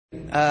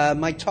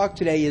My talk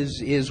today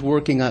is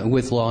working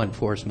with law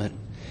enforcement.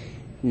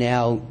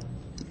 Now,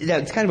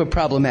 that's kind of a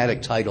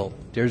problematic title.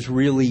 There's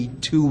really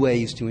two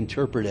ways to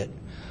interpret it.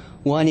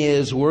 One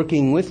is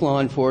working with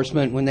law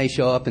enforcement when they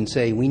show up and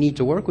say, we need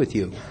to work with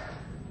you.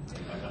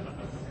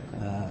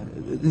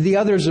 The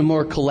other is a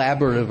more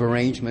collaborative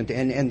arrangement,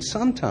 and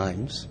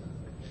sometimes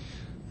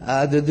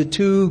the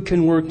two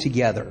can work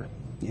together.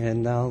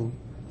 And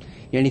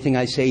anything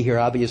I say here,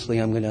 obviously,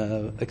 I'm going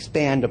to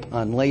expand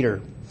upon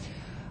later.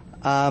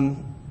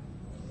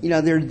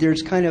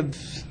 There's kind of,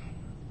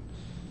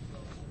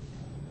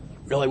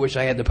 really wish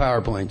I had the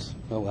PowerPoints.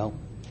 Oh well.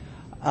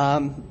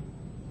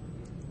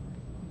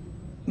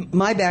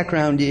 My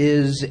background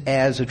is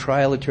as a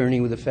trial attorney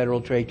with the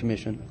Federal Trade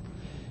Commission.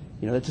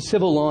 It's a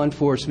civil law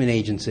enforcement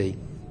agency.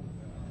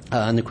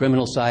 On the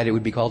criminal side, it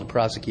would be called a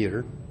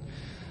prosecutor.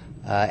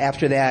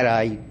 After that,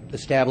 I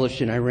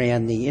established and I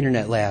ran the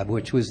Internet Lab,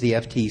 which was the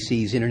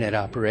FTC's Internet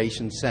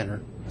Operations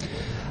Center.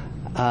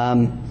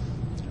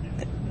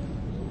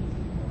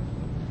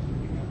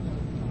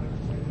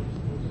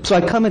 So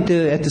I come at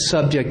the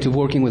subject of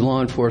working with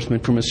law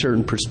enforcement from a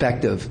certain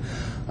perspective.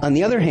 On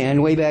the other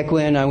hand, way back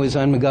when I was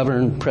on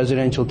McGovern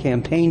presidential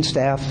campaign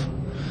staff,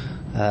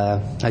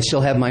 I still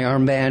have my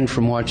armband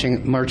from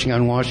marching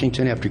on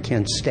Washington after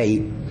Kent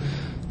State.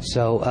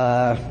 So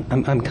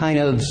I'm kind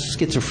of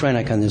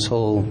schizophrenic on this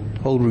whole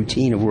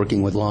routine of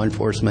working with law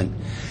enforcement.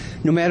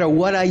 No matter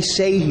what I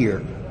say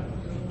here,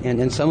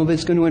 and some of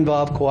it's going to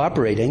involve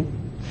cooperating,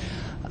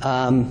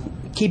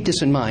 keep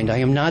this in mind. I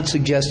am not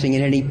suggesting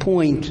at any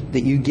point that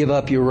you give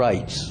up your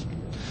rights.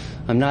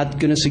 I'm not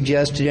going to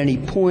suggest at any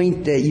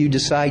point that you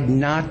decide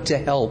not to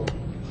help,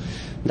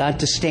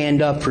 not to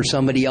stand up for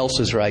somebody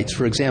else's rights.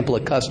 For example,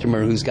 a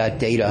customer who's got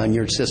data on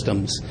your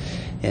systems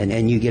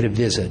and you get a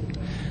visit.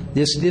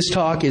 This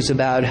talk is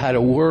about how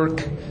to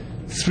work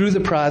through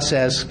the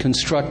process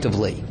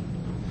constructively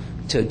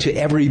to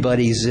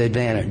everybody's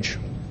advantage.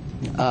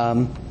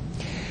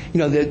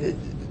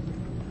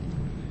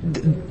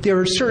 There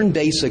are certain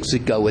basics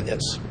that go with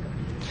this.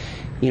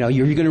 You're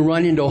going to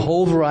run into a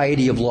whole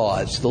variety of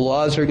laws. The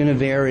laws are going to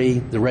vary.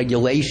 The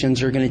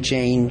regulations are going to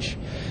change.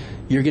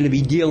 You're going to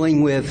be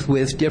dealing with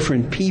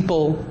different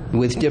people,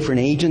 with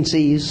different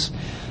agencies.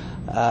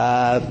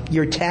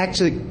 Your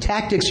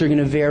tactics are going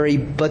to vary,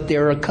 but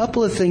there are a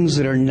couple of things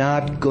that are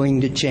not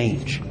going to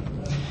change.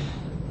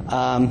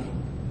 In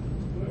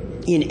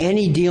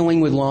any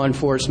dealing with law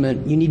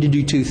enforcement, you need to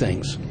do two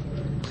things.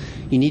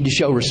 You need to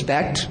show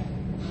respect,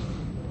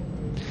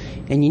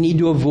 and you need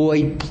to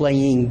avoid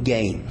playing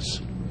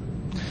games.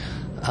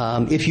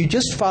 If you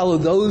just follow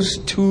those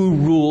two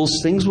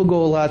rules, things will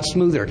go a lot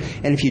smoother.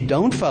 And if you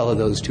don't follow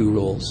those two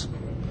rules,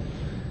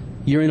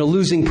 you're in a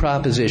losing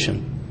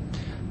proposition.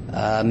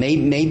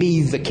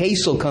 Maybe the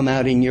case will come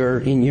out in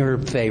your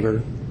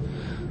favor,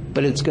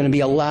 but it's going to be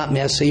a lot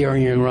messier,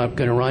 and you're going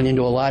to run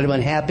into a lot of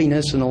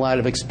unhappiness and a lot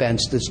of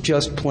expense that's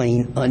just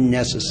plain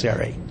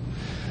unnecessary.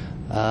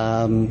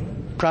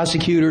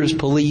 Prosecutors,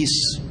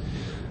 police,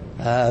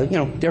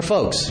 they're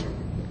folks.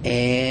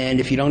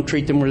 And if you don't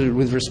treat them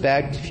with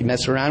respect, if you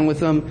mess around with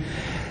them,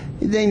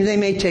 they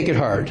may take it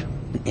hard.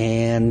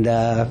 And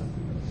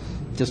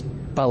just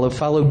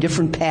follow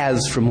different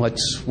paths from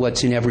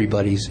what's in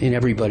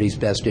everybody's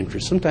best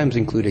interest, sometimes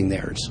including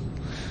theirs.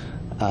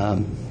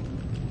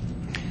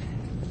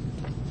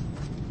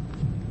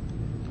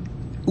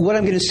 What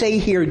I'm going to say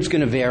here is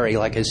going to vary,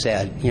 like I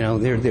said.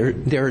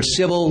 There's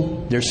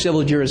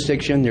civil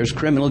jurisdiction, there's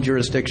criminal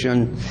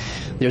jurisdiction,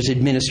 there's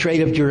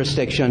administrative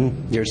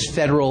jurisdiction, there's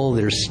federal,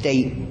 there's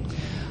state.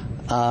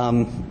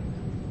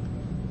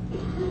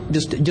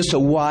 Just a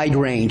wide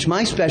range.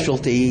 My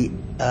specialty,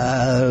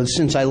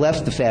 since I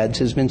left the feds,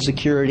 has been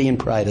security and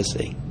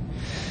privacy.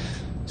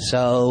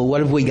 So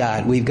what have we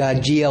got? We've got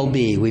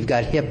GLB, we've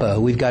got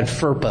HIPAA, we've got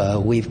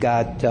FERPA, we've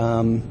got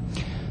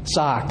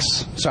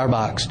SOX,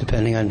 SARBOX,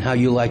 depending on how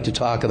you like to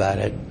talk about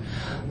it.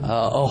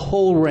 A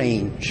whole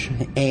range.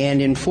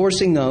 And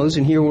enforcing those,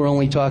 and here we're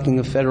only talking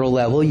the federal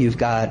level, you've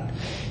got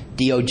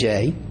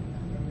DOJ,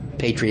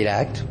 Patriot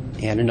Act,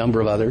 and a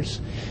number of others.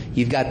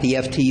 You've got the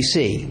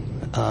FTC.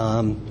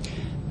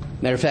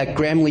 Matter of fact,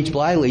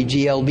 Gramm-Leach-Bliley,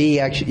 GLB,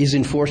 actually is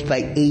enforced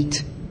by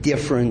 8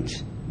 different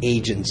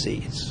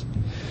agencies.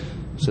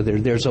 So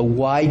there's a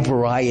wide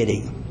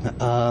variety.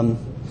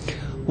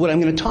 What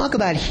I'm going to talk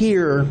about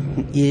here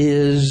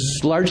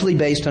is largely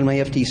based on my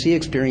FTC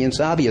experience,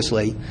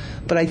 obviously,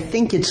 but I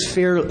think it's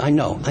fair. I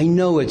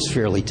know it's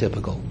fairly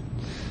typical.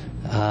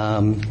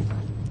 The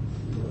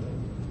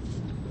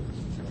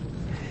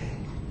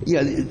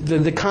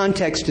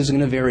context is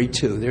going to vary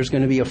too. There's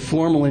going to be a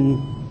formal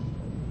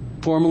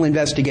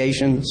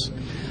investigations.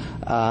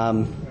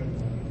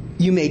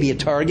 You may be a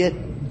target,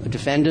 a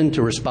defendant,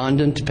 a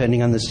respondent,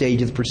 depending on the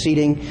stage of the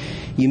proceeding.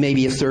 You may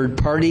be a third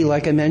party,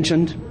 like I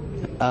mentioned.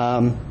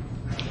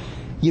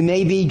 You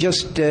may be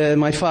just,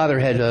 my father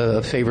had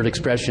a favorite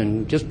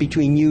expression, just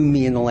between you,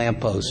 me, and the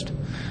lamppost.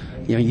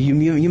 You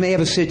may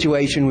have a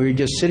situation where you're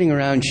just sitting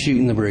around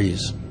shooting the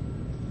breeze.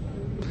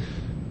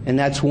 And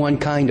that's one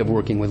kind of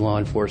working with law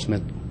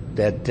enforcement.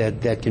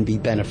 that can be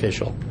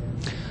beneficial.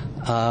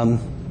 The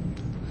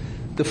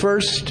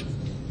first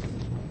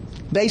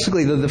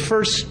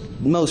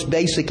most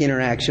basic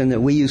interaction that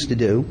we used to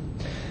do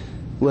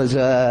was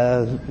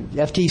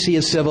FTC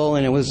is civil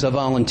and it was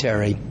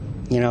voluntary.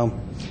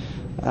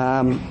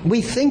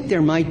 We think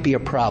there might be a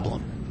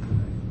problem.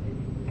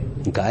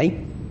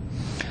 Okay?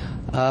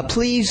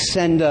 Please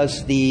send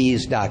us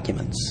these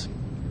documents.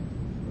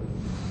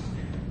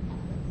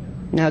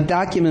 Now,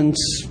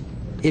 documents,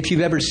 if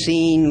you've ever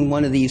seen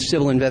one of these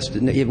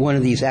one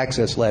of these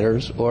access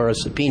letters or a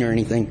subpoena or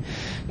anything,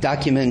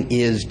 document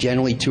is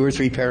generally 2 or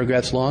 3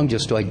 paragraphs long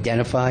just to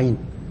identify and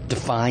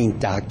define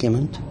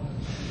document.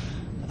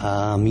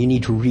 You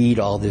need to read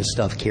all this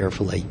stuff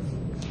carefully.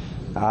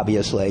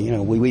 Obviously,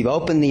 we've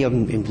opened the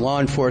law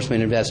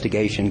enforcement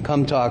investigation.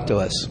 Come talk to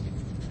us.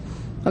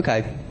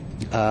 Okay.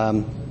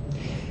 Don't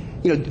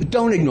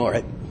ignore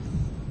it.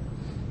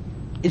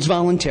 It's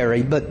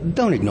voluntary, but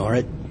don't ignore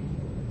it.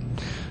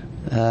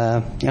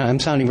 I'm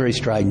sounding very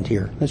strident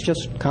here. It's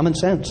just common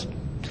sense.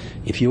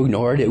 If you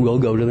ignore it, it will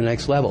go to the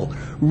next level.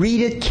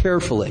 Read it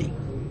carefully.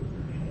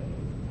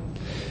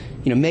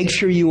 Make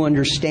sure you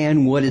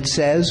understand what it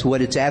says,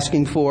 what it's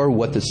asking for,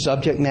 what the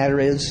subject matter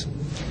is.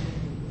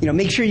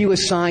 Make sure you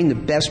assign the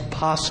best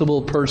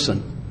possible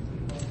person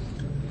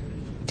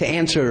to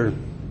answer,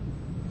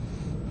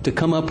 to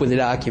come up with the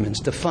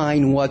documents, to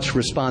find what's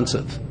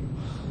responsive.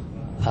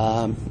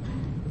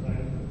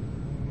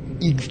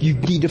 You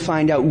need to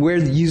find out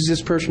use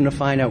this person to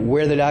find out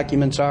where the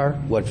documents are,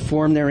 what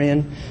form they're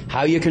in,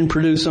 how you can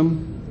produce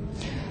them.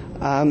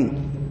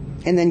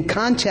 And then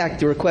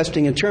contact the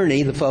requesting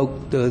attorney,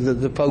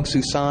 the folks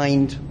who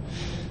signed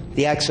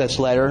the access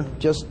letter,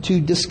 just to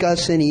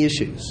discuss any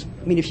issues.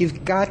 If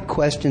you've got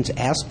questions,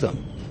 ask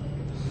them.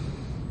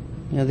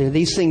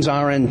 These things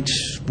aren't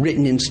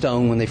written in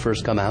stone when they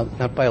first come out,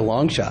 not by a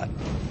long shot.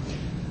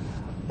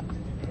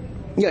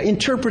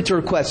 Interpret the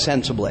request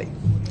sensibly.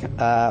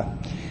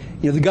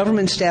 The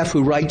government staff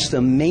who writes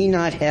them may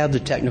not have the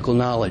technical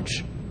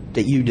knowledge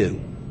that you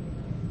do.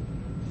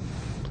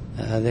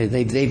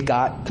 They've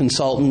got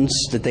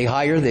consultants that they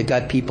hire. They've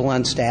got people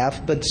on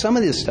staff. But some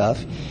of this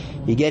stuff,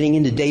 you're getting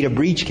into data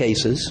breach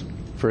cases,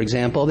 for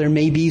example, there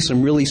may be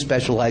some really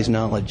specialized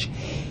knowledge.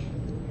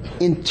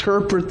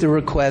 Interpret the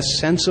request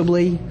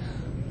sensibly.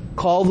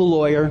 Call the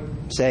lawyer.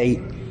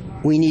 Say,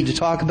 we need to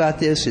talk about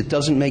this. It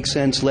doesn't make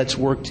sense. Let's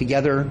work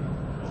together.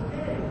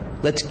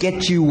 Let's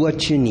get you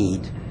what you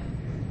need.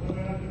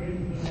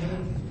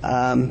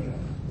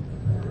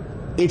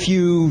 If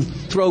you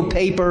throw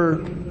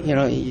paper,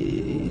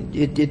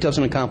 it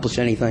doesn't accomplish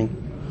anything.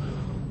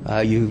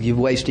 You've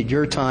wasted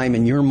your time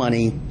and your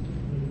money.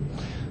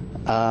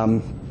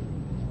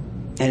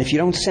 And if you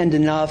don't send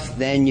enough,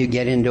 then you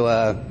get into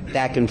a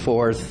back and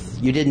forth.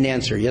 You didn't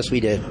answer. Yes, we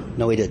did.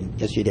 No, we didn't.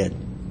 Yes, you did.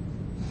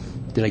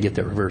 Did I get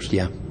that reversed?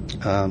 Yeah.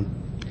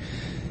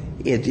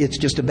 It's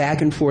just a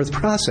back and forth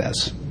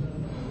process.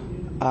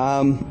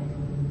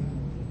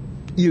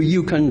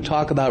 You can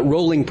talk about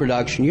rolling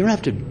production. You don't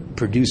have to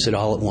produce it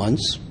all at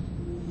once.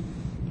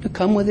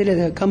 Come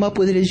up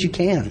with it as you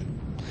can.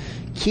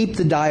 Keep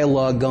the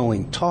dialogue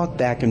going. Talk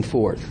back and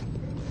forth.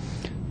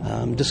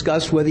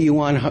 Discuss whether you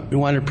want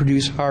to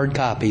produce hard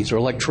copies or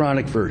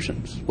electronic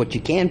versions, what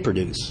you can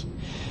produce,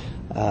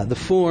 the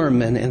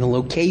form and the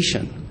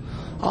location.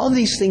 All of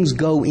these things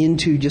go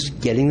into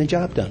just getting the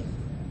job done.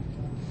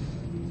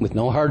 With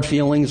no hard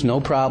feelings, no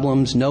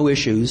problems, no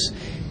issues.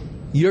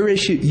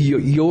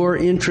 Your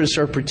interests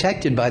are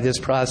protected by this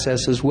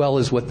process as well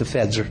as what the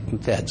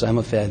feds. I'm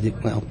a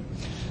fed. Well,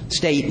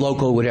 state,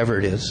 local, whatever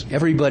it is.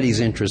 Everybody's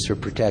interests are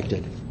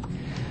protected.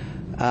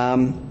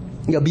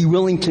 Be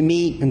willing to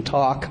meet and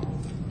talk.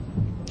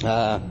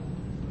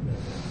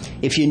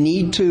 If you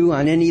need to,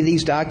 on any of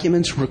these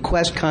documents,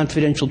 request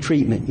confidential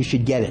treatment. You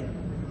should get it.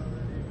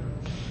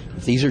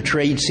 If these are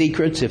trade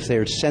secrets, if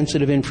they're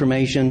sensitive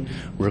information,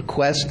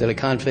 request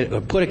that or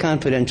put a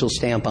confidential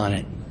stamp on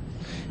it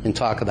and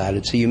talk about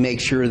it so you make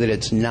sure that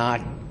it's not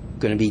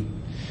going to be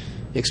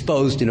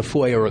exposed in a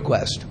FOIA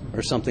request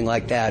or something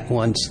like that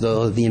once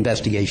the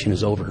investigation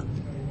is over.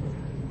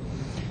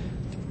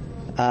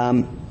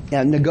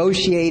 Now,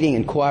 negotiating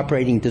and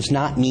cooperating does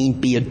not mean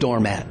be a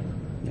doormat.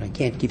 I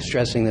can't keep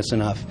stressing this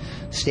enough.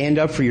 Stand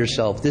up for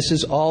yourself. This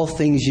is all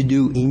things you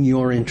do in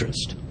your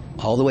interest,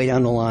 all the way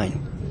down the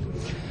line.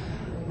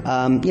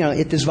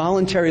 At this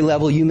voluntary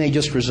level, you may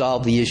just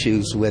resolve the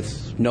issues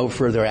with no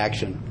further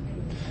action.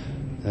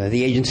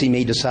 The agency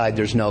may decide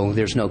there's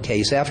no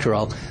case after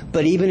all.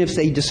 But even if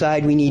they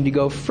decide we need to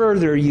go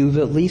further, you've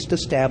at least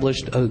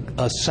established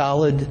a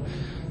solid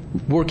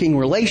working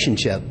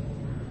relationship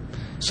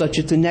such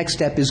that the next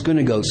step is going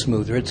to go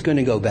smoother. It's going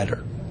to go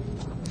better.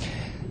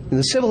 And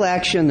the civil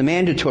action, the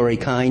mandatory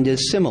kind,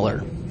 is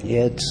similar.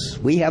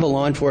 We have a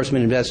law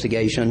enforcement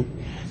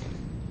investigation.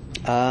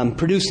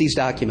 Produce these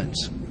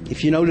documents.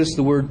 If you notice,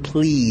 the word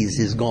please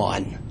is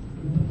gone.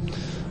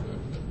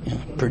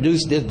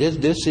 Produce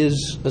this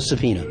is a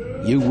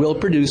subpoena. You will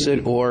produce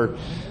it, or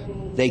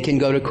they can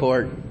go to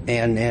court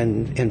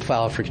and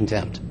file for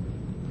contempt.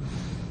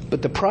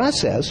 But the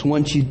process,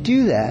 once you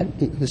do that,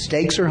 the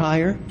stakes are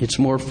higher, it's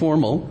more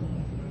formal.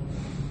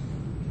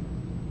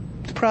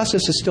 The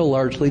process is still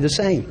largely the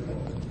same.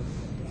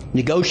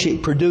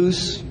 Negotiate,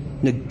 produce,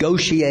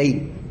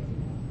 negotiate,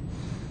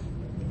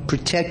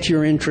 protect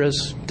your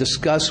interests,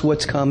 discuss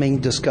what's coming,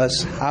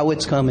 discuss how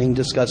it's coming,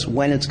 discuss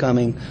when it's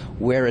coming,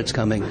 where it's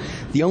coming.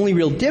 The only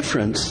real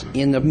difference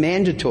in the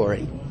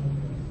mandatory,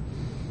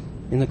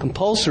 in the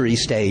compulsory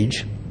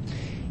stage,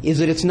 is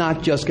that it's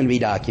not just going to be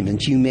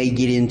documents. You may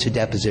get into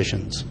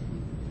depositions.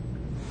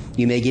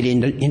 You may get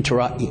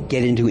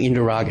into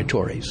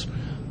interrogatories.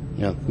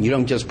 You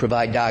don't just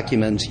provide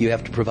documents, you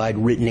have to provide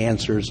written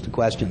answers to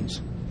questions.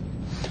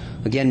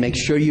 Again, make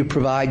sure you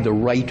provide the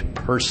right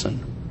person.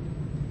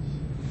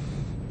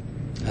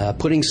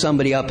 Putting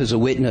somebody up as a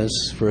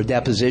witness for a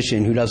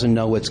deposition who doesn't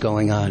know what's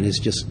going on is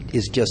just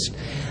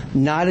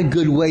not a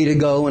good way to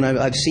go, and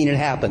I've seen it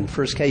happen.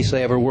 First case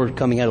I ever worked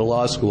coming out of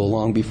law school,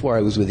 long before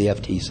I was with the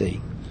FTC.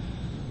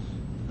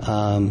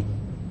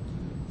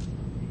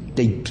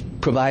 They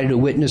provided a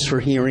witness for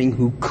hearing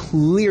who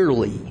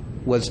clearly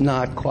was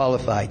not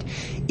qualified.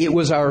 It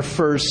was our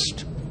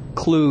first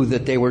clue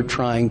that they were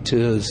trying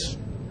to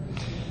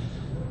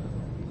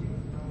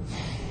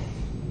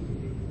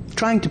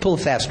pull a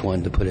fast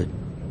one, to put it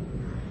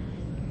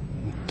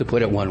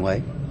one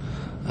way.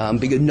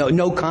 Because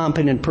no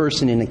competent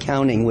person in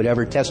accounting would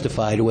ever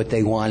testify to what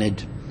they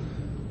wanted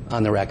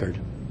on the record.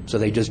 So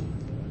they just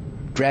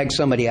dragged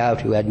somebody out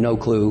who had no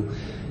clue,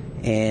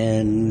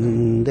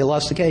 and they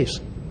lost the case.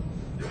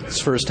 It's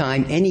the first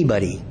time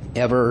anybody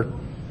ever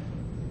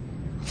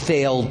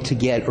failed to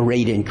get a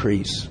rate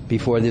increase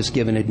before this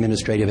given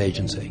administrative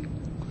agency.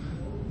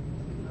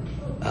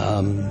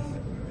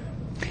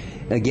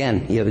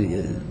 Again, you have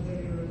a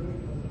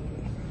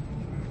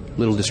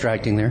little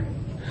distracting there.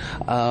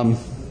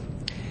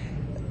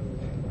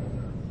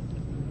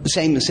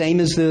 Same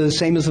as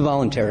the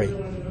voluntary.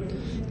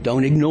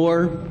 Don't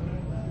ignore.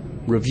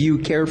 Review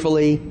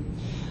carefully.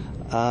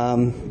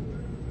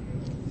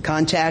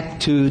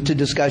 Contact to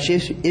discuss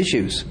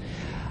issues.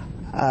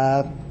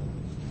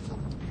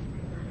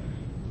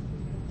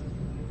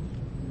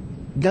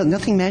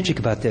 Nothing magic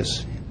about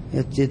this.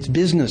 It's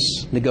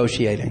business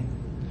negotiating.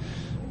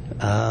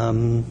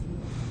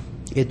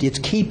 It's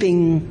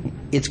keeping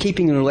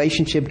a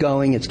relationship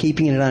going. It's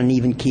keeping it on an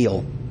even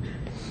keel,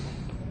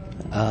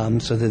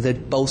 so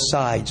that both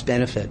sides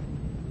benefit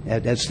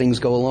as things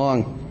go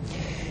along.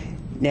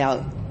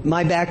 Now,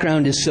 my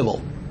background is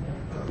civil.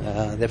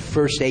 The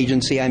first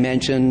agency I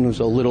mentioned was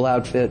a little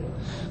outfit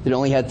that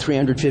only had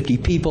 350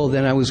 people.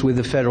 Then I was with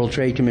the Federal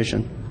Trade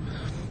Commission.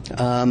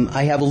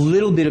 I have a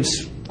little bit of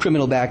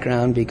criminal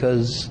background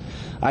because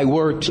I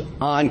worked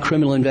on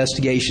criminal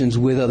investigations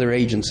with other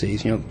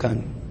agencies.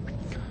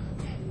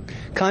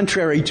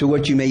 Contrary to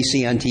what you may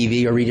see on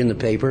TV or read in the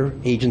paper,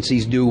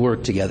 agencies do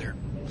work together.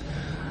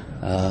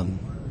 The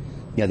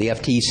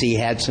FTC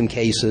had some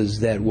cases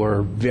that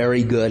were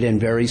very good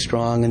and very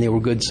strong, and they were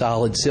good,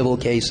 solid civil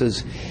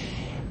cases.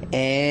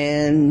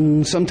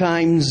 And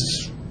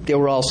sometimes there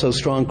were also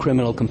strong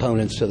criminal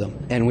components to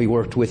them, and we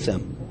worked with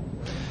them.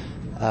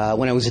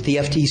 When I was at the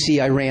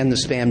FTC, I ran the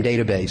spam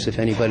database, if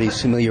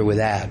anybody's familiar with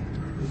that.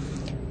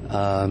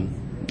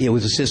 It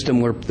was a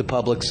system where the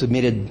public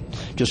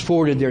just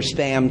forwarded their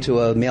spam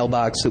to a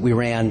mailbox that we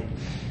ran,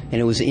 and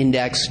it was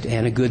indexed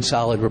and a good,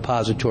 solid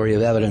repository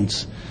of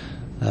evidence.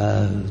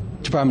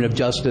 Department of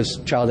Justice,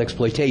 Child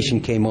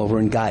Exploitation came over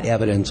and got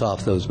evidence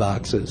off those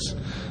boxes.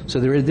 So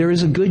there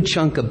is a good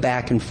chunk of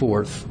back and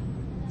forth.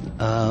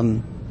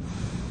 Got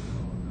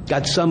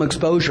some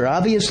exposure.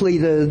 Obviously,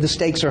 the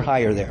stakes are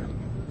higher there.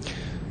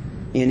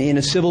 In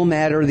a civil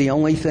matter, the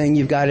only thing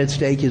you've got at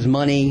stake is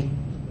money.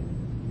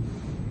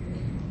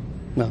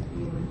 Well,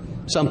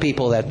 some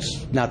people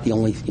that's not the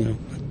only,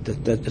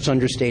 that's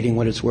understating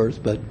what it's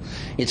worth, but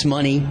it's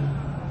money.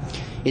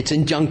 It's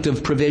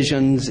injunctive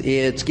provisions.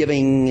 It's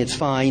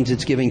fines.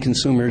 It's giving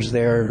consumers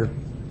their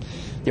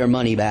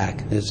money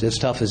back, as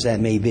tough as that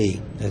may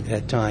be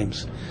at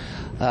times.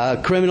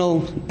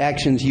 Criminal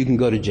actions, you can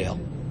go to jail.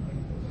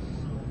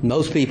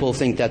 Most people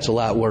think that's a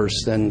lot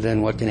worse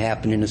than what can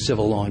happen in a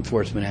civil law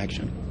enforcement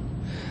action.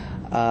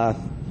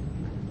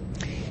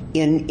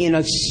 In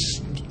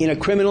a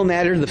criminal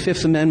matter, the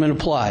Fifth Amendment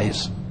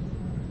applies.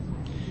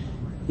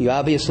 You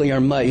obviously are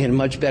in a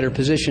much better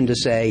position to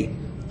say,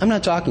 I'm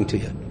not talking to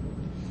you.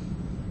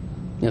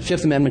 The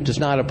Fifth Amendment does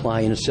not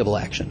apply in a civil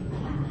action.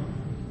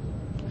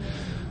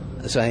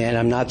 And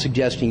I'm not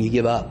suggesting you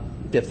give up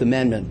Fifth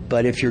Amendment,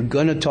 but if you're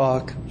going to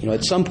talk,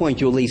 at some point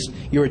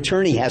your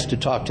attorney has to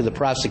talk to the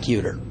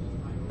prosecutor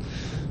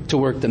to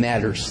work the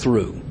matters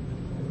through.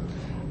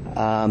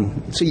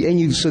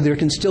 So there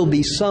can still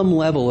be some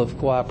level of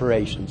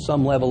cooperation,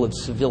 some level of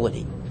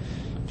civility.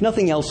 If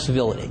nothing else,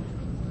 civility.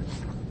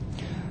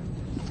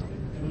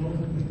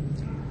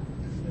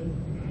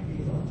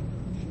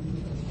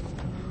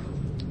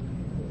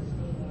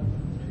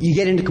 You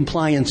get into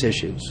compliance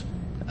issues.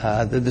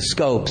 The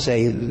scope,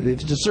 say,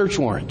 if it's a search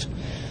warrant,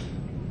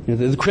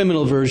 the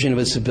criminal version of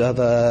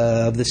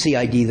the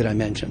CID that I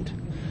mentioned.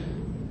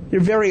 there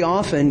very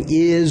often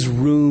is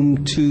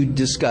room to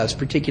discuss,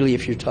 particularly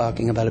if you're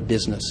talking about a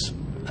business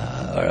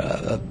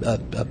or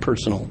a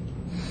personal.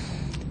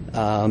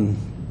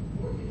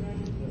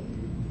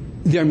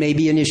 There may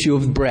be an issue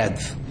of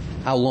breadth.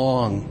 How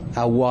long,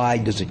 how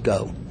wide does it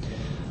go?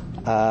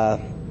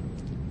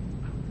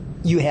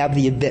 You have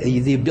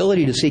the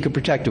ability to seek a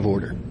protective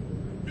order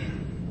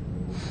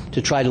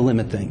to try to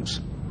limit things.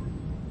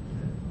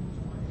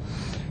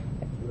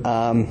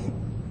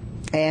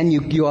 And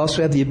you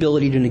also have the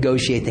ability to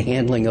negotiate the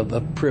handling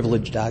of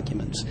privileged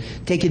documents.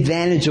 Take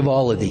advantage of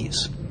all of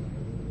these.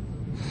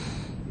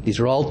 These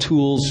are all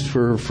tools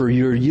for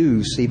your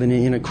use, even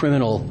in a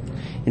criminal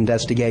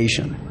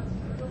investigation.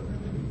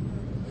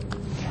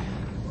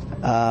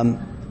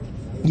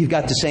 You've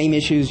got the same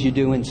issues you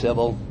do in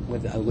civil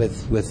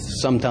with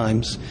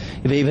sometimes.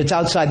 If it's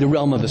outside the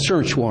realm of a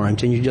search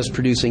warrant and you're just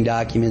producing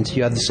documents,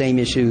 you have the same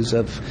issues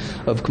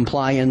of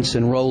compliance,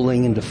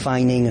 enrolling and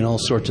defining and all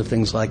sorts of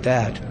things like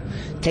that.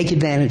 Take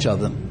advantage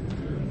of them.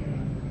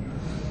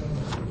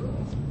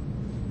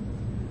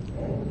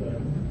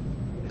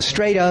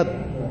 Straight up,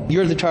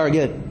 you're the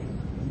target.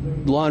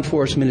 Law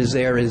enforcement is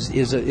there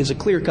is a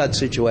clear-cut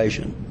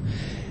situation.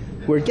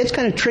 Where it gets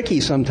kind of tricky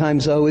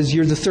sometimes, though, is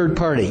you're the third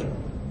party.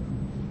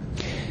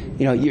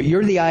 You know,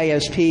 you're the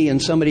ISP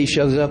and somebody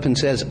shows up and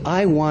says,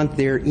 I want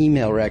their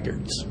email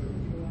records.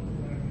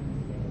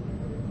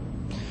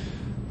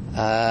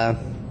 A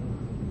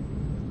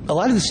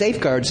lot of the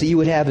safeguards that you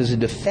would have as a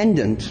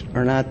defendant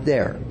are not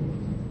there.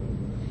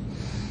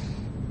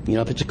 You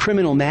know, if it's a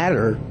criminal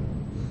matter,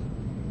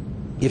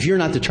 if you're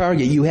not the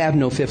target, you have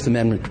no Fifth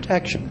Amendment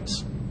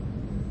protections.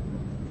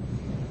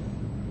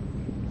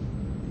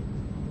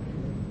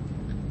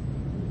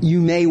 You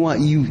may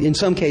want, in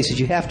some cases,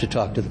 you have to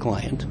talk to the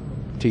client,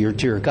 to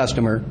your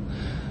customer.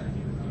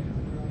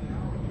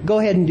 Go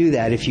ahead and do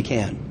that if you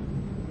can.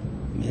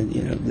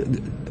 You know,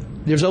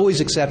 there's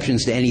always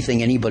exceptions to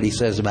anything anybody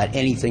says about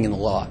anything in the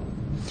law.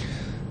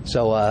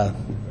 So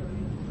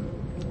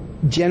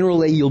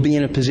generally, you'll be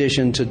in a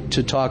position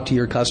to talk to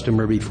your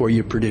customer before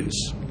you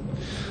produce.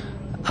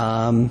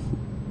 Don't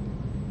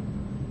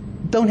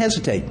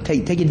hesitate.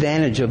 Take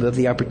advantage of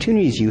the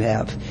opportunities you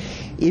have.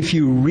 If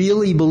you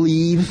really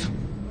believe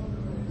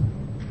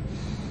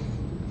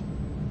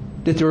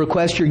that the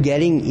request you're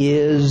getting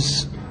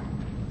is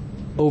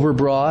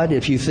overbroad,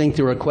 if you think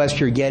the request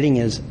you're getting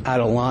is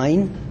out of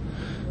line,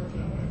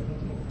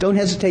 don't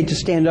hesitate to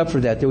stand up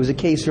for that. There was a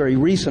case very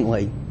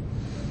recently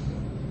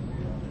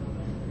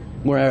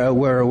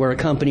where a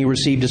company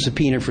received a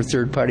subpoena for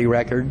third-party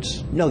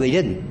records. No, they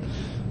didn't.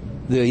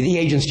 The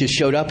agents just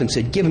showed up and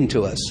said, give them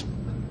to us.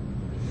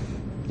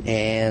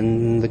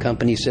 And the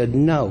company said,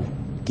 no,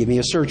 give me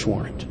a search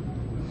warrant.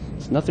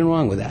 There's nothing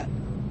wrong with that.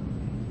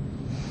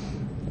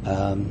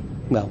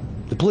 Well,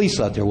 the police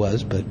thought there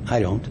was, but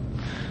I don't.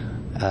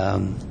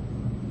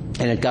 And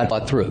it got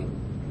bought through.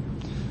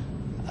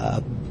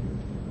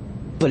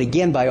 But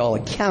again, by all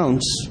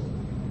accounts,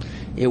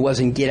 it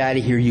wasn't get out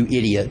of here, you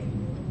idiot.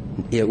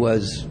 It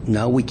was,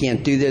 no, we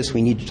can't do this.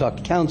 We need to talk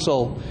to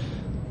counsel.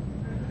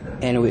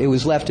 And it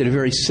was left at a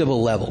very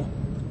civil level.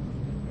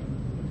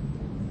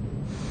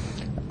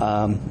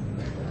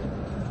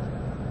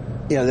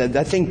 You know,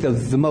 I think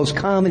the most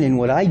common in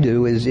what I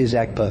do is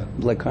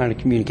ECPA, Electronic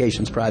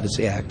Communications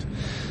Privacy Act.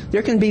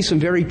 There can be some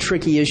very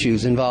tricky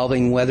issues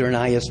involving whether an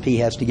ISP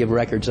has to give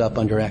records up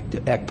under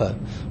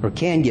ECPA or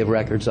can give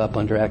records up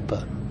under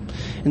ECPA.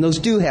 And those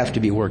do have to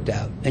be worked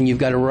out. And you've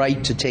got a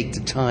right to take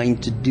the time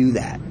to do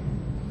that.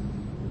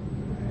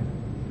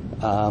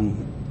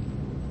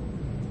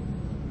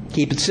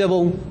 Keep it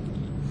civil.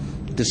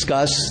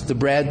 Discuss the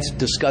breadth.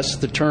 Discuss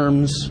the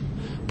terms.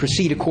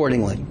 Proceed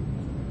accordingly.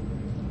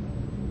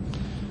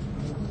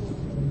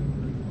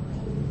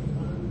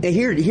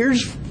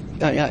 Here's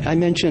I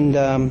mentioned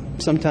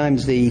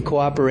sometimes the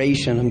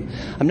cooperation.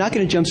 I'm not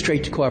going to jump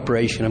straight to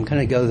cooperation. I'm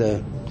going to go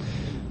the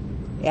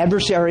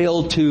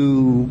adversarial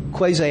to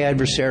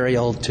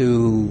quasi-adversarial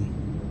to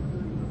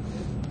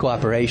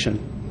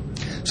cooperation.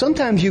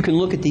 Sometimes you can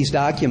look at these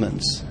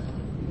documents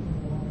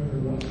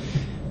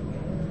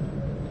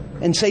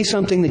and say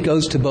something that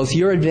goes to both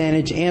your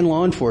advantage and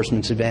law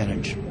enforcement's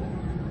advantage.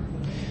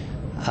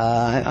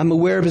 I'm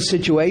aware of a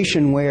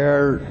situation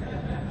where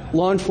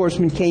law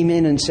enforcement came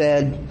in and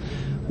said,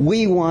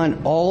 we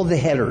want all the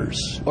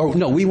headers, or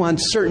no, we want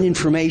certain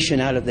information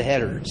out of the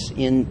headers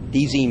in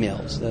these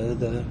emails.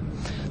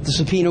 The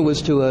subpoena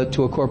was to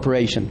a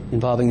corporation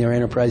involving their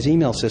enterprise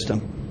email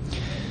system.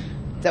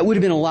 That would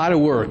have been a lot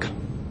of work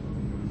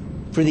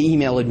for the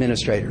email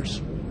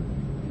administrators.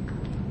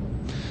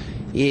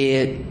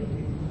 It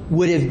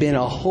would have been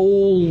a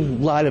whole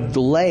lot of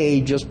delay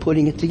just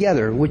putting it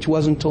together, which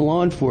wasn't to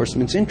law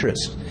enforcement's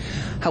interest.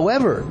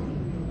 However,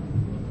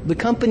 the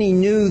company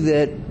knew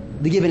that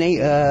the given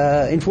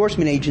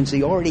enforcement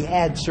agency already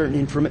had certain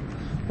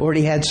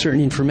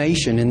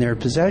information in their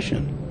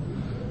possession.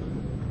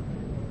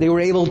 They were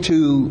able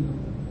to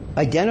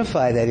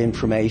identify that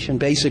information.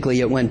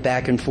 Basically, it went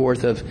back and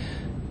forth of,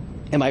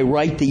 am I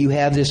right that you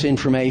have this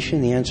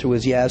information? The answer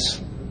was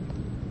yes.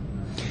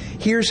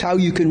 here's how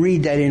you can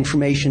read that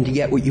information to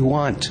get what you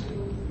want.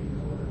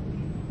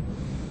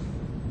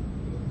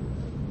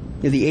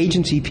 The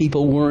agency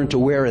people weren't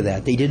aware of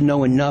that. They didn't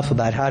know enough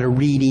about how to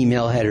read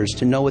email headers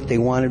to know what they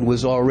wanted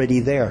was already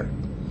there.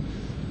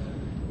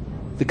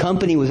 The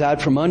company was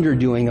out from under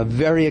doing a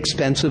very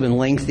expensive and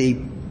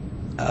lengthy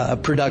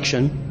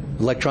production,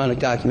 electronic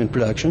document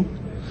production.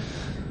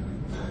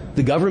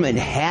 The government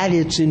had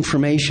its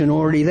information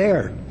already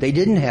there. They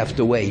didn't have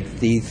to wait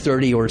the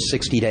 30 or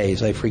 60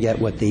 days. I forget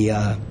what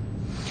the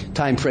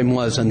time frame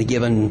was on the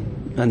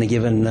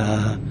given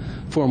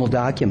formal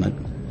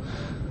document.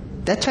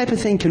 That type of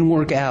thing can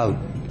work out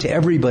to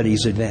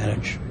everybody's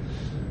advantage.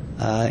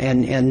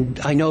 And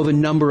I know of a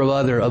number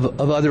of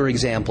other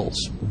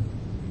examples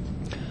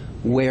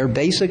where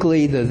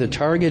basically the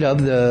target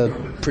of the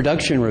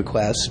production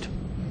request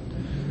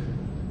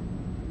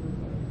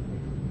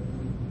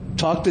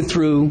talked it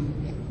through,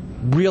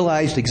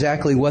 realized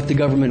exactly what the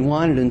government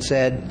wanted, and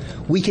said,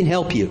 we can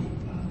help you.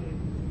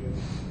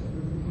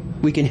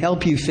 We can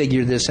help you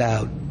figure this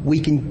out.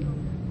 We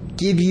can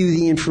give you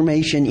the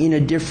information in a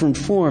different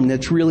form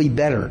that's really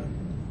better.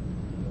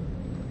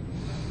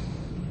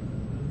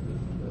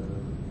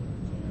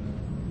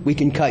 We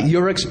can cut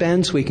your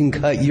expense, we can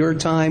cut your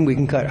time, we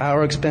can cut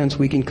our expense,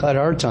 we can cut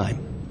our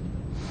time.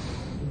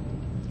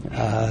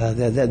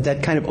 That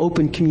kind of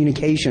open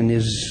communication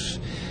is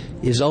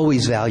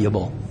always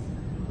valuable.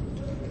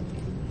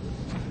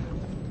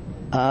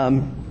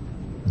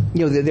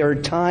 There are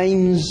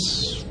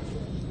times,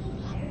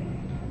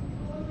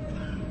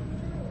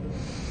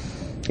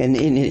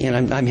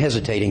 and I'm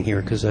hesitating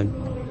here because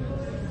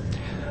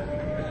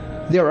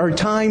there are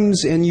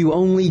times, and you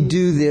only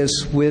do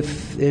this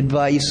with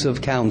advice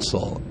of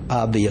counsel,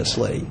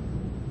 obviously.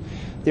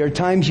 There are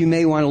times you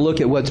may want to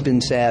look at what's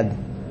been said,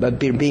 but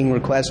being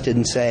requested,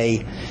 and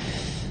say,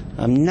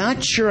 I'm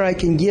not sure I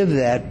can give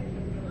that,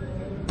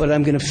 but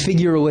I'm going to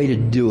figure a way to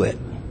do it.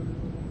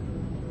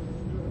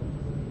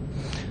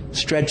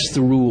 Stretch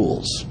the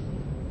rules.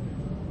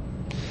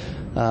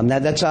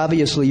 That's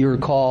obviously your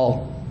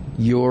call,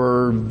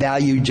 your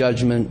value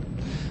judgment.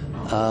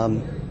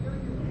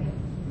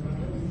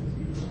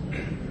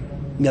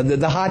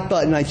 The hot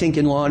button, I think,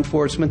 in law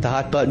enforcement, the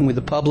hot button with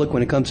the public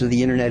when it comes to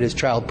the Internet is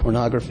child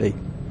pornography.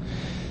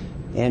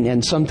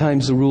 And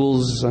sometimes the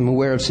rules, I'm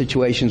aware of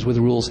situations where the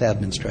rules have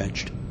been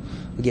stretched.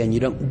 Again, you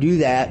don't do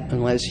that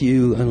unless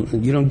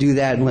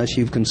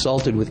you've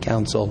consulted with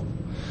counsel.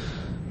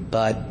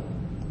 But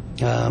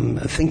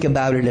think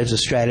about it as a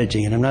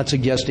strategy. And I'm not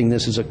suggesting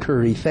this is a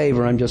curry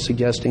favor. I'm just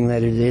suggesting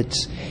that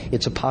it's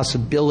a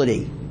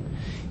possibility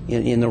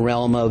in the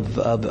realm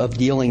of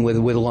dealing with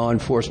law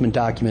enforcement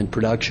document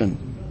production.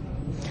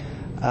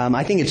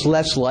 I think it's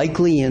less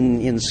likely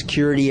in the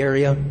security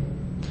area,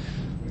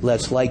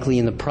 less likely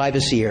in the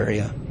privacy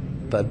area,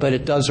 but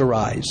it does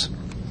arise.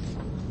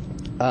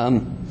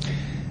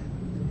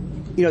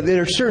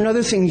 There are certain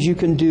other things you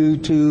can do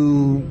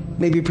to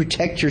maybe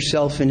protect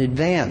yourself in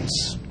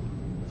advance.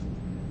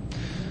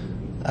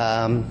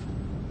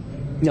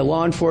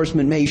 Law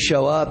enforcement may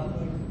show up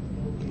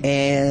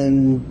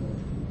and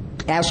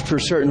ask for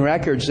certain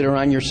records that are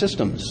on your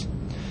systems.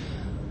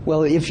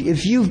 Well,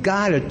 if you've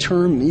got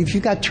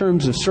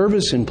terms of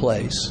service in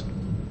place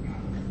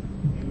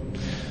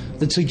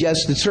that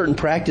suggest that certain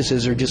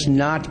practices are just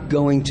not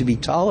going to be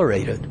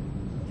tolerated,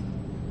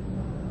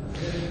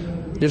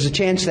 there's a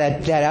chance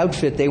that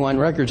outfit they want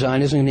records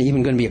on isn't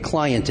even going to be a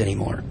client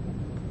anymore.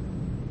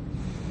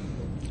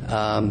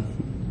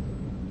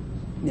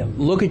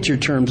 Look at your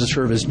terms of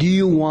service. Do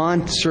you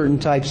want certain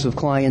types of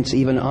clients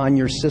even on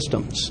your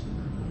systems?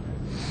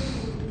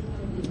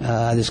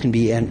 This can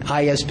be an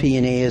ISP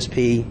and ASP.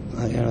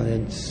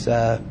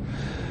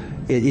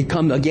 It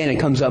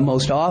comes up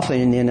most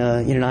often in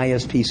an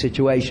ISP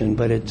situation,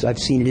 but I've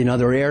seen it in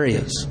other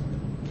areas.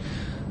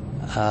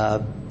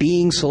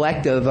 Being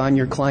selective on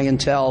your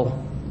clientele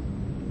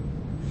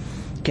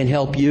can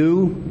help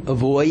you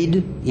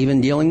avoid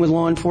even dealing with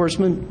law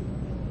enforcement,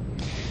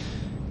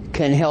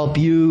 can help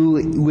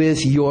you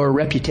with your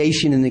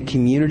reputation in the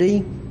community,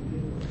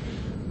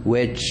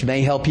 which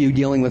may help you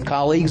dealing with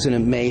colleagues, and it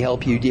may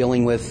help you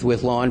dealing with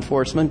law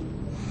enforcement.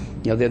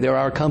 There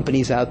are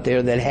companies out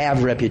there that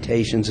have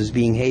reputations as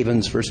being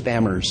havens for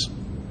spammers.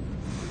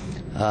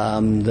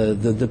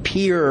 The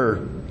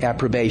peer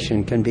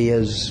approbation can be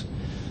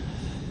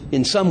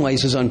in some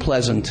ways as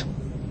unpleasant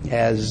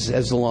as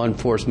the law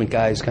enforcement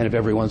guys kind of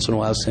every once in a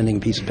while sending a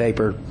piece of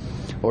paper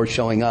or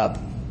showing up.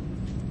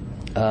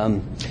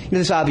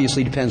 This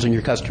obviously depends on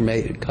your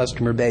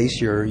customer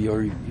base,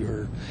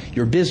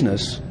 your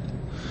business,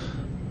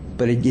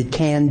 but it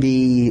can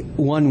be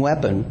one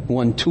weapon,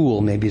 one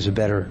tool, maybe is a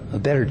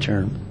better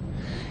term,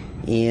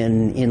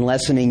 in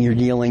lessening your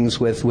dealings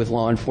with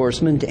law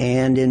enforcement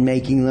and in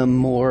making them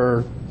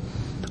more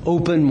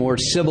open, more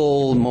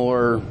civil,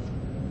 more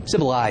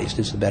civilized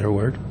is the better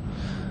word.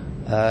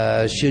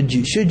 Should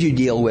you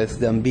deal with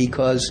them,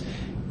 because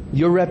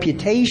your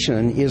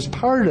reputation is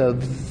part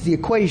of the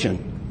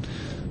equation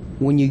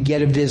when you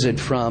get a visit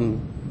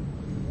from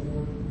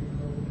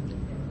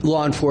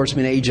law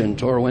enforcement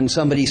agent, or when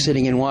somebody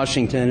sitting in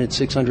Washington at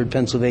 600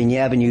 Pennsylvania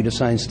Avenue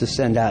decides to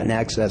send out an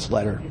access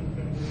letter,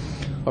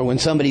 or when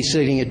somebody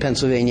sitting at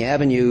Pennsylvania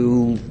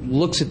Avenue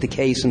looks at the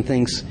case and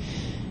thinks,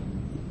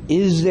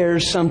 is there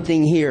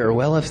something here?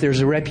 Well, if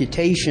there's a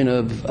reputation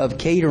of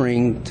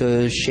catering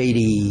to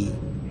shady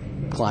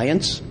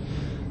clients,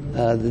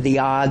 the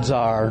odds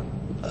are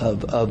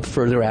of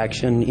further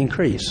action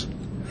increase.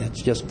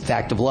 It's just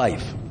fact of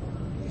life.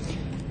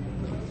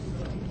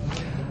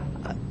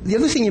 The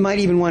other thing you might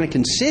even want to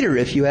consider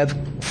if you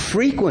have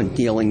frequent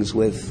dealings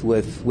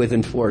with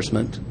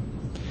enforcement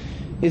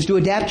is to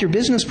adapt your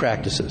business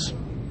practices.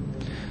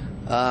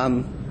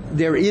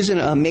 There is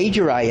a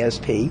major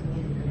ISP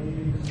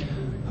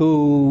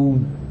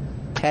who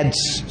had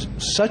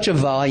such a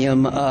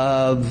volume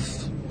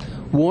of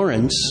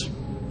warrants,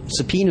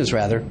 subpoenas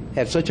rather,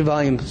 had such a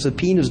volume of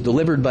subpoenas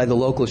delivered by the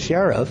local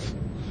sheriff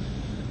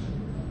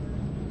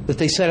that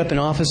they set up an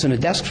office and a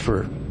desk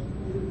for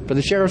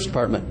the sheriff's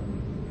department.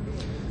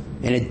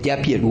 And a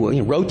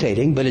deputy,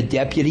 rotating, but a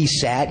deputy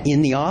sat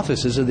in the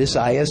offices of this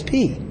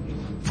ISP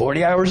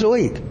 40 hours a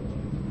week.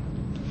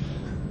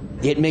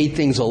 It made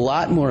things a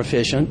lot more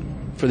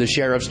efficient for the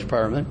sheriff's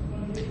department,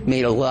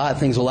 made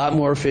things a lot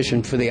more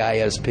efficient for the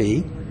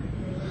ISP.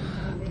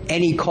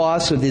 Any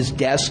costs of this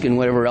desk and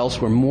whatever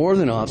else were more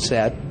than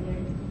offset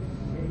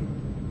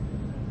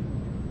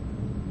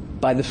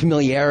by the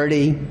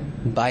familiarity,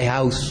 by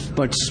how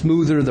much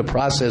smoother the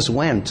process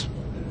went.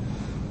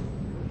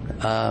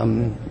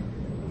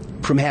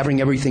 From having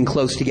everything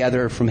close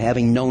together, from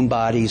having known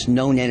bodies,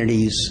 known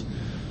entities,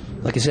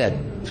 like I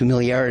said,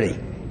 familiarity.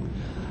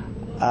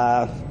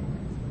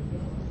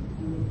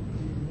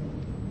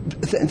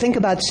 Think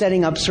about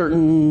setting up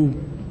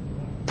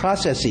certain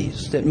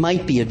processes that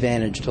might be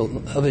advantage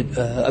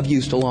of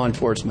use to law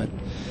enforcement.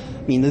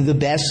 I mean, the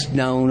best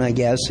known, I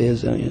guess,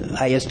 is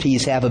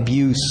ISPs have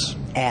abuse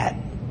at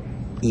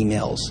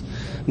emails.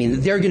 I mean,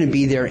 they're going to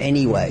be there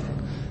anyway.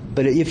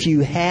 But if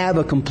you have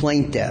a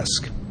complaint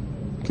desk,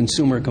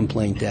 consumer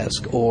complaint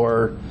desk,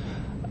 or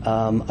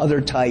other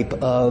type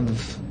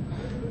of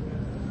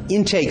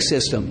intake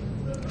system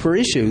for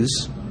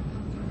issues,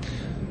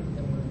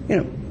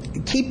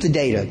 keep the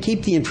data,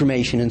 keep the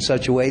information in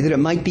such a way that it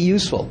might be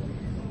useful.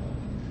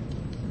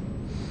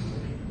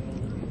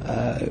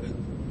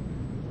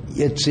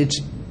 It's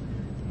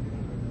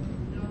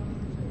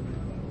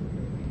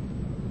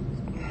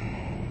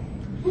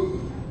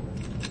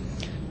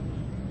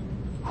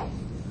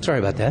sorry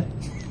about that.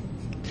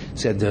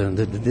 Said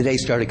the day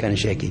started kind of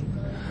shaky.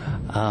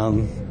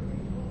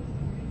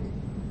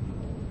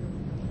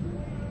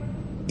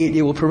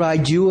 It will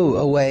provide you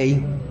a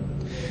way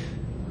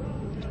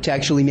to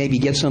actually maybe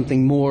get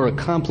something more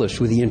accomplished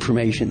with the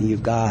information that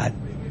you've got.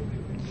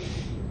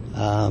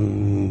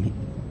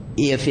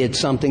 If it's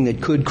something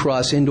that could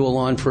cross into a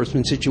law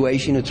enforcement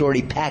situation, it's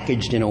already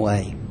packaged in a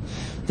way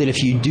that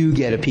if you do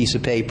get a piece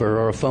of paper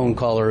or a phone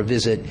call or a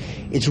visit,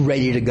 it's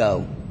ready to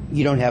go.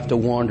 You don't have to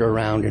wander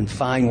around and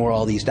find where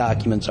all these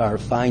documents are,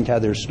 find how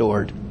they're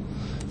stored,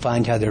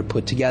 find how they're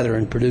put together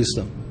and produce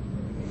them.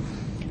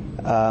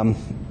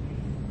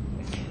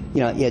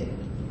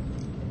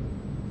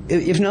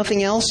 If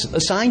nothing else,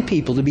 assign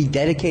people to be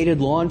dedicated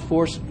law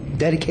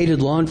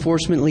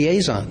enforcement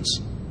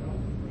liaisons.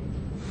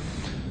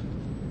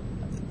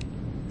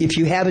 If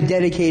you have a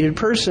dedicated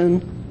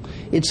person,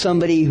 it's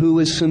somebody who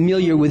is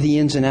familiar with the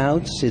ins and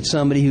outs. It's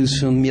somebody who's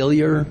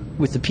familiar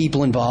with the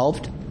people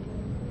involved.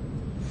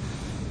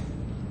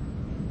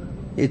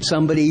 It's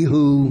somebody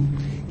who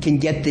can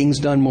get things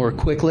done more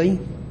quickly.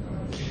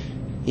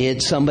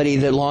 It's somebody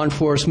that law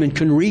enforcement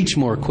can reach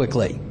more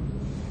quickly.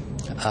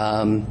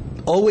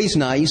 Always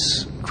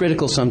nice,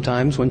 critical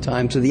sometimes when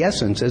time's of the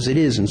essence, as it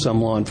is in some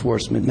law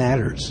enforcement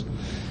matters.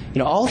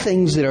 All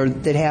things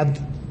that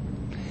have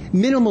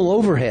minimal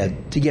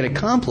overhead to get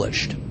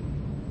accomplished,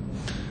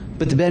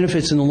 but the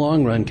benefits in the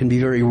long run can be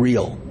very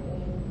real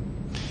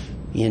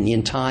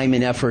in time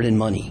and effort and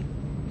money.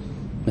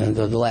 And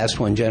the last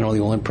one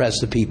generally will impress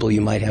the people you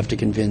might have to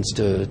convince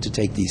to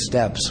take these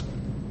steps.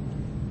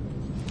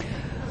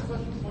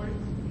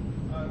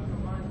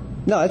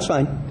 No, that's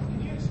fine.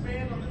 Can you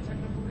expand on the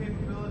technical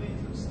capabilities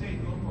of state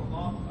and local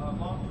law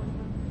enforcement?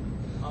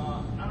 I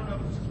don't know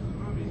if it's just for the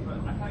movies, but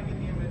I kind of get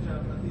the image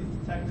of these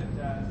detectives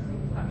as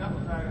knuckle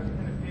draggers and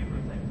pen and paper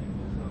type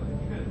people. So if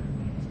you could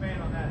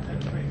expand on that,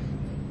 that'd be great.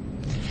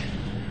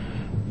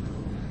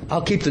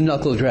 I'll keep the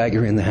knuckle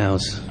dragger in the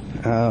house.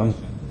 I'm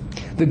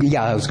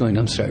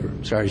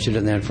sorry, I should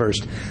have done that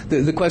first.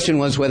 The question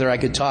was whether I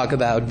could talk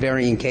about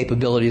varying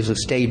capabilities of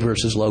state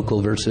versus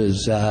local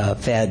versus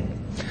Fed.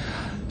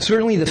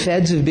 Certainly the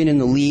Feds have been in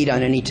the lead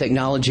on any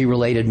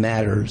technology-related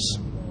matters.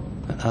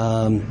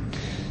 The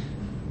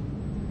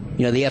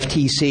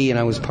FTC, and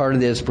I was part of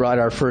this, brought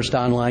our first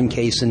online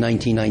case in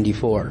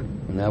 1994,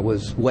 and that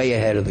was way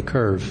ahead of the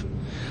curve.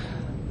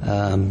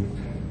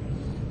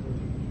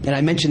 And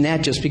I mention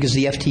that just because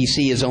the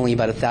FTC is only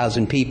about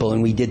 1,000 people,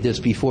 and we did this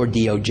before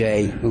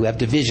DOJ, who have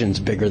divisions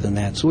bigger than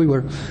that. So we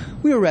were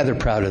rather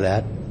proud of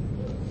that.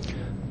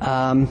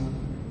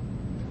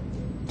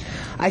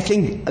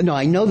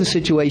 I know the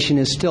situation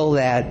is still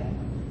that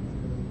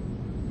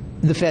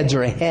the feds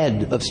are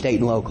ahead of state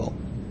and local.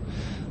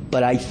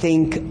 But I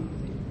think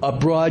a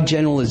broad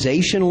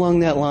generalization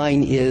along that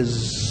line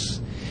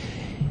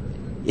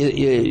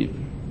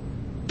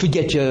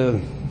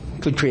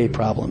could create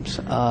problems.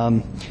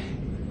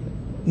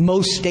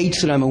 Most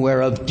states that I'm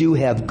aware of do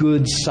have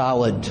good,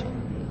 solid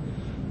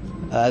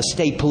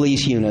state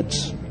police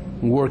units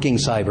working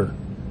cyber.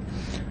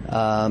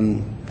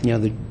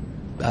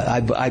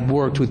 I've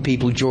worked with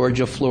people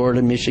Georgia,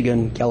 Florida,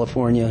 Michigan,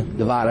 California,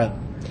 Nevada.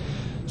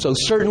 So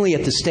certainly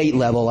at the state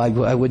level,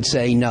 I would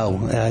say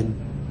no.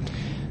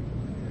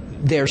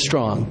 They're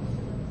strong.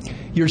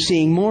 You're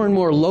seeing more and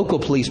more local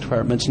police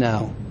departments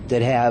now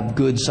that have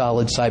good,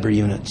 solid cyber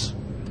units.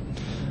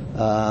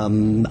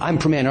 I'm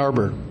from Ann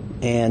Arbor,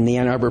 and the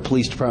Ann Arbor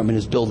Police Department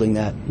is building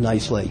that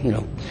nicely.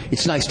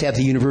 It's nice to have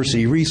the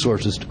university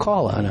resources to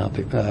call on,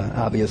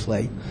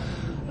 obviously.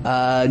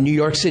 New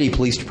York City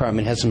Police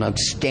Department has some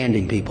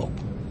outstanding people.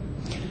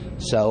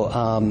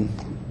 So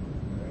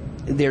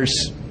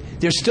there's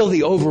still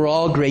the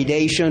overall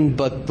gradation,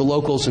 but the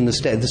locals and the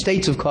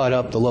states have caught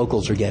up. The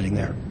locals are getting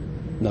there,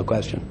 no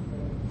question.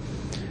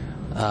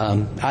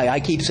 I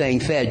keep saying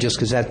Fed just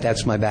because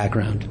that's my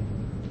background.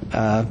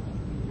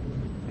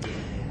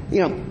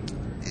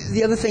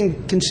 The other thing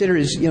to consider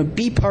is,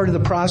 be part of the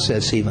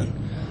process even.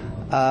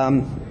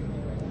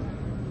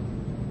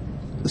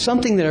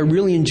 Something that I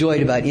really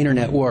enjoyed about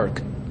internet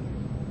work,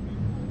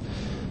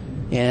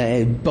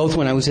 both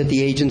when I was at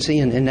the agency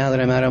and now that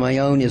I'm out on my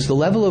own, is the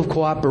level of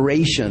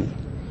cooperation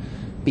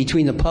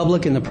between the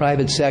public and the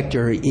private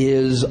sector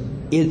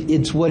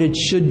it's what it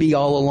should be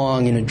all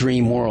along in a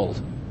dream world.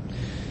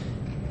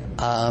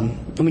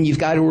 You've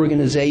got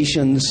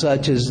organizations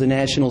such as the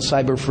National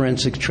Cyber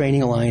Forensics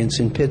Training Alliance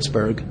in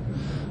Pittsburgh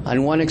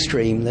on one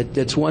extreme,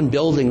 that's one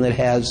building that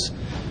has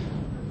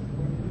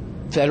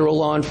federal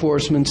law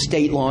enforcement,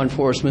 state law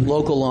enforcement,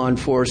 local law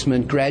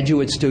enforcement,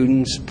 graduate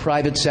students,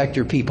 private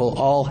sector people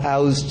all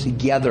housed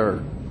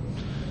together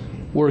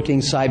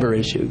working cyber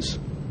issues.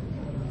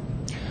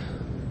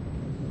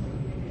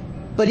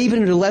 But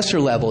even at a lesser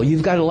level,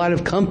 you've got a lot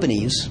of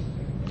companies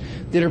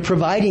that are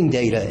providing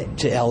data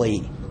to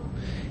LE.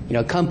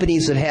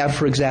 Companies that have,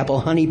 for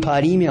example,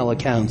 honeypot email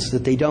accounts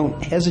that they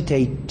don't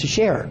hesitate to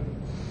share.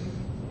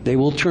 They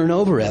will turn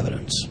over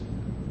evidence.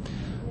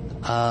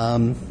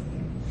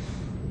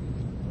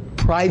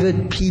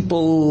 Private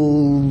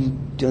people,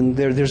 and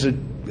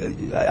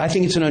I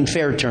think it's an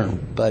unfair term,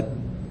 but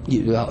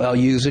I'll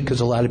use it because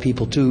a lot of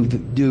people do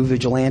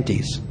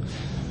vigilantes.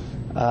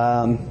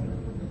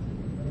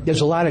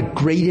 There's a lot of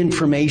great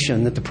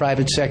information that the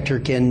private sector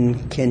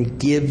can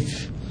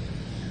give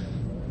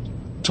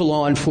to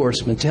law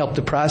enforcement to help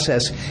the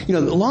process.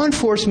 The law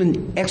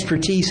enforcement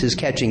expertise is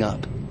catching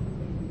up.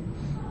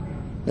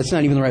 That's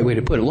not even the right way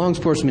to put it. Law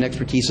enforcement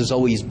expertise has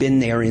always been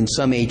there in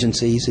some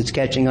agencies. It's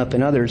catching up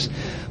in others.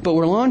 But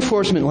where law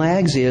enforcement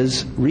lags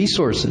is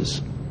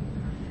resources.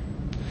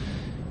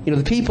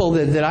 The people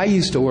that I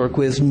used to work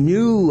with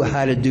knew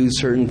how to do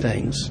certain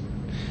things.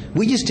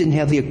 We just didn't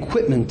have the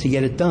equipment to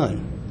get it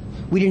done.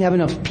 We didn't have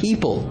enough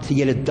people to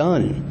get it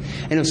done.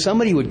 And if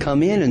somebody would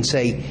come in and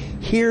say,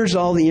 here's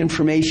all the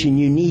information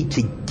you need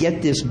to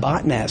get this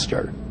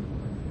botmaster,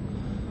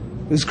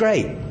 it was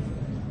great.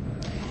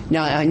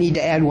 Now, I need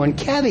to add one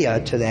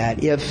caveat to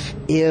that. If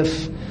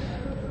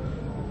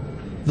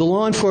the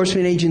law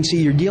enforcement agency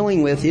you're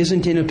dealing with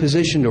isn't in a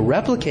position to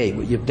replicate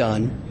what you've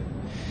done,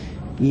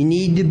 you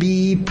need to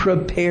be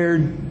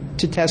prepared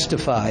to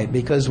testify,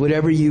 because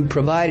whatever you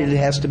provided, it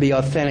has to be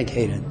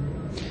authenticated.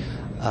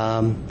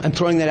 I'm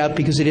throwing that out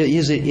because it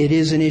is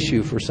an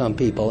issue for some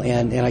people,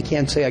 and I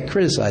can't say I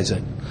criticize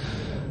it.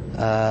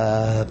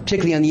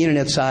 Particularly on the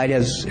internet side,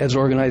 as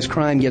organized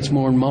crime gets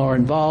more and more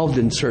involved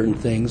in certain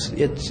things,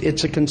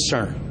 it's a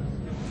concern.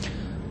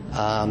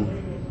 But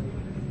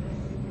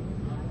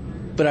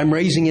I'm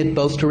raising it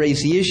both to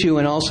raise the issue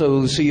and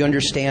also so you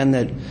understand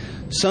that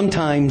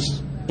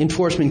sometimes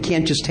enforcement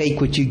can't just take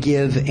what you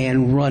give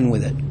and run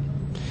with it,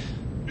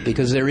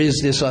 because there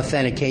is this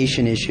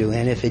authentication issue,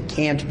 and if it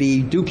can't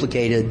be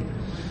duplicated,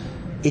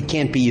 it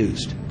can't be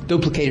used.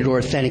 Duplicated or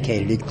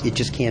authenticated, it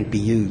just can't be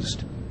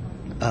used.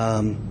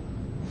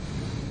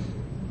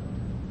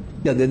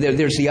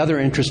 There's the other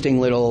interesting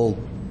little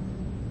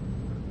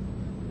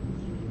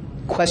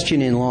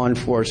question in law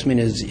enforcement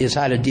is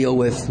how to deal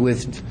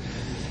with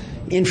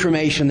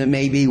information that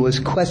maybe was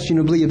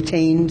questionably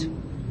obtained.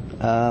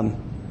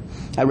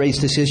 I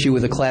raised this issue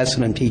with a class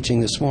that I'm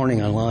teaching this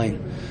morning online.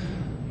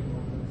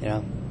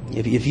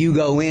 If you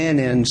go in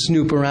and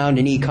snoop around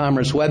an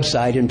e-commerce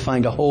website and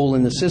find a hole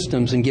in the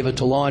systems and give it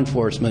to law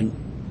enforcement,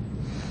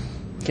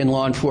 can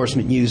law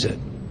enforcement use it?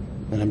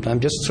 And I'm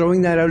just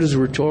throwing that out as a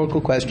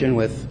rhetorical question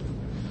with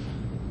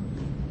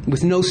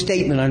no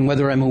statement on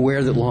whether I'm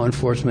aware that law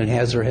enforcement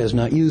has or has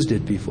not used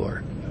it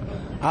before.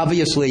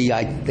 Obviously,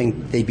 I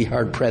think they'd be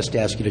hard-pressed to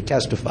ask you to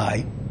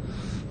testify,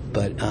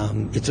 but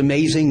it's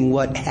amazing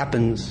what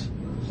happens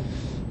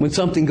when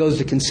something goes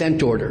to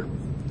consent order.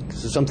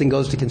 Because if something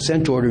goes to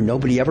consent order,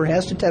 nobody ever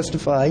has to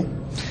testify.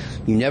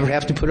 You never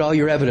have to put all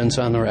your evidence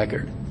on the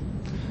record.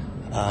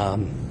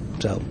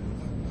 So,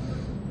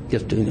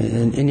 just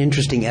an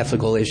interesting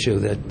ethical issue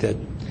that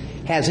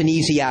has an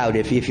easy out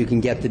if you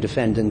can get the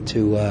defendant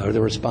to or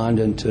the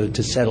respondent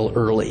to settle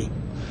early.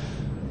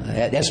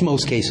 As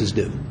most cases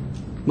do.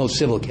 Most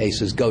civil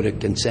cases go to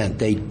consent.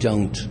 They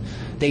don't.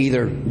 They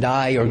either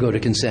die or go to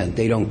consent.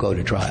 They don't go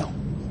to trial.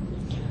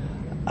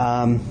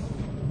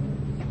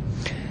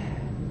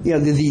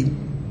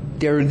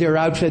 There are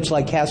outfits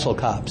like Castle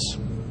Cops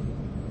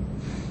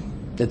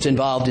that's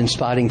involved in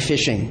spotting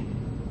phishing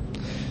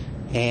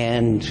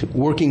and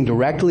working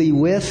directly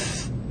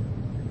with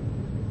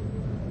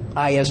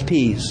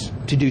ISPs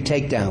to do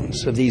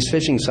takedowns of these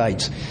phishing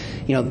sites.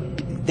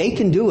 They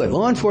can do it.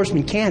 Law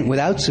enforcement can't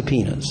without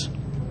subpoenas,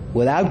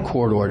 without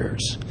court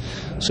orders.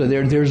 So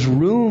there's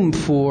room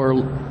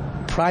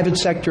for private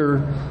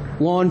sector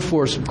law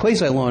enforcement,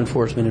 quasi-law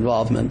enforcement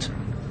involvement.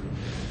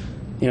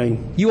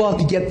 You all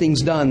can get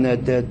things done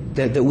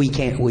that we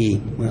can't.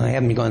 I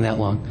haven't gone that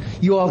long.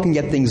 You all can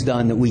get things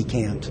done that we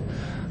can't.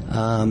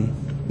 I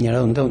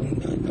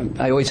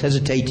always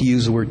hesitate to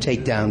use the word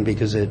takedown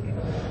because it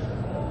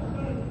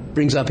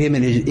brings up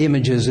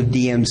images of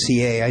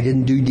DMCA. I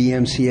didn't do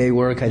DMCA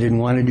work. I didn't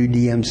want to do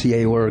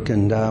DMCA work,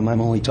 and I'm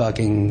only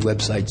talking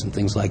websites and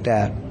things like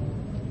that.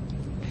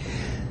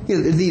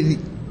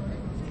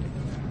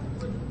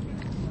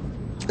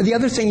 The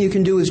other thing you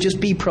can do is just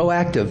be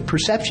proactive.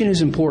 Perception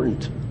is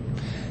important.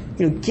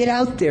 Get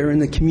out there in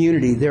the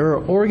community. There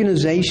are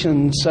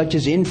organizations such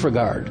as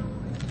InfraGard.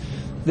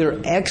 They're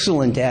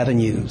excellent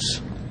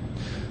avenues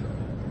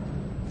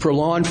for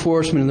law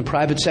enforcement in the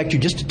private sector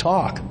just to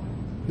talk.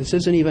 This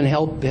isn't even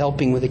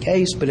helping with a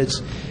case, but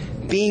it's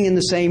being in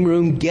the same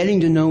room,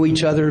 getting to know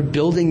each other,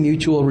 building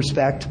mutual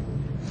respect.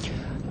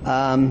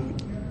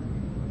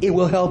 It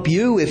will help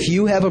you if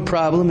you have a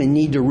problem and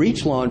need to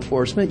reach law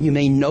enforcement. You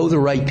may know the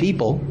right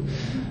people.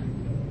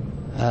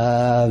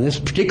 This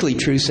is particularly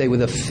true, say,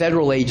 with a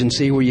federal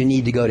agency where you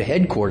need to go to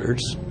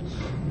headquarters.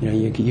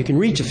 You can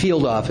reach a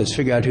field office,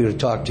 figure out who to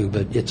talk to,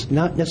 but it's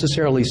not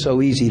necessarily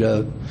so easy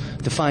to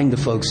find the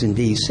folks in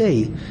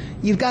D.C.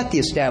 You've got the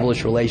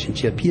established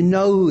relationship. You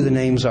know who the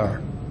names are.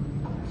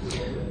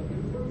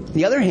 On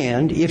the other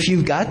hand, if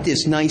you've got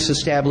this nice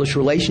established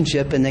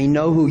relationship and they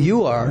know who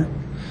you are,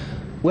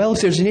 well,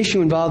 if there's an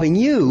issue involving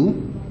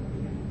you,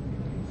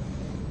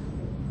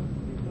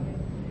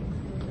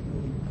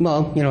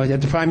 well,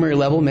 at the primary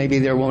level, maybe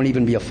there won't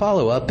even be a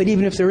follow-up, but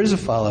even if there is a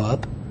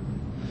follow-up,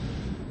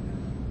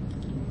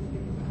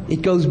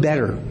 it goes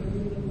better.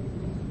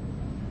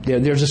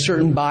 There's a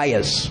certain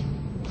bias.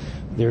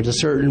 There's a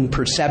certain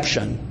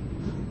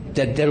perception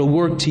that'll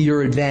work to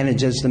your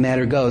advantage as the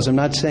matter goes. I'm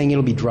not saying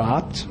it'll be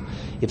dropped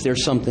if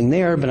there's something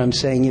there, but I'm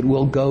saying it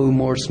will go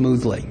more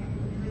smoothly.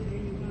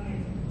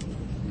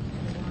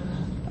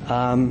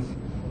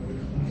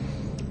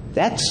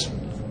 That's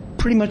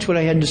pretty much what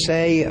I had to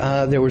say.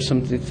 There were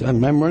some.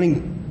 I'm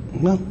running,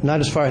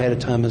 not as far ahead of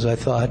time as I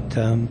thought.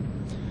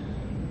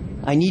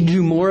 I need to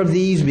do more of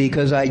these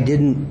because I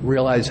didn't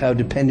realize how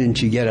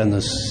dependent you get on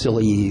the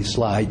silly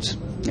slides.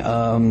 If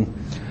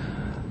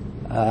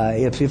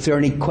there are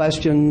any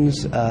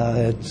questions,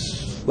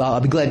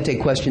 I'll be glad to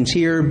take questions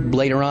here.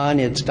 Later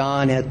on, it's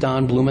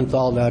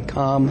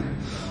don@donblumenthal.com,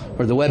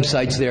 or the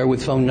website's there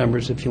with phone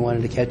numbers if you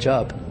wanted to catch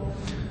up.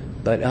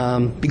 But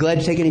be glad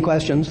to take any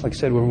questions. Like I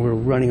said, we're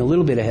running a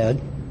little bit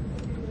ahead.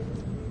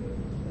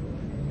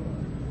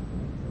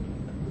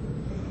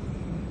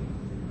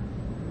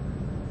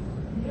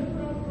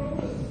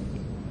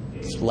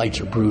 These lights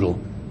are brutal.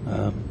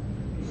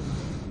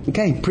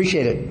 Okay,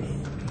 appreciate it.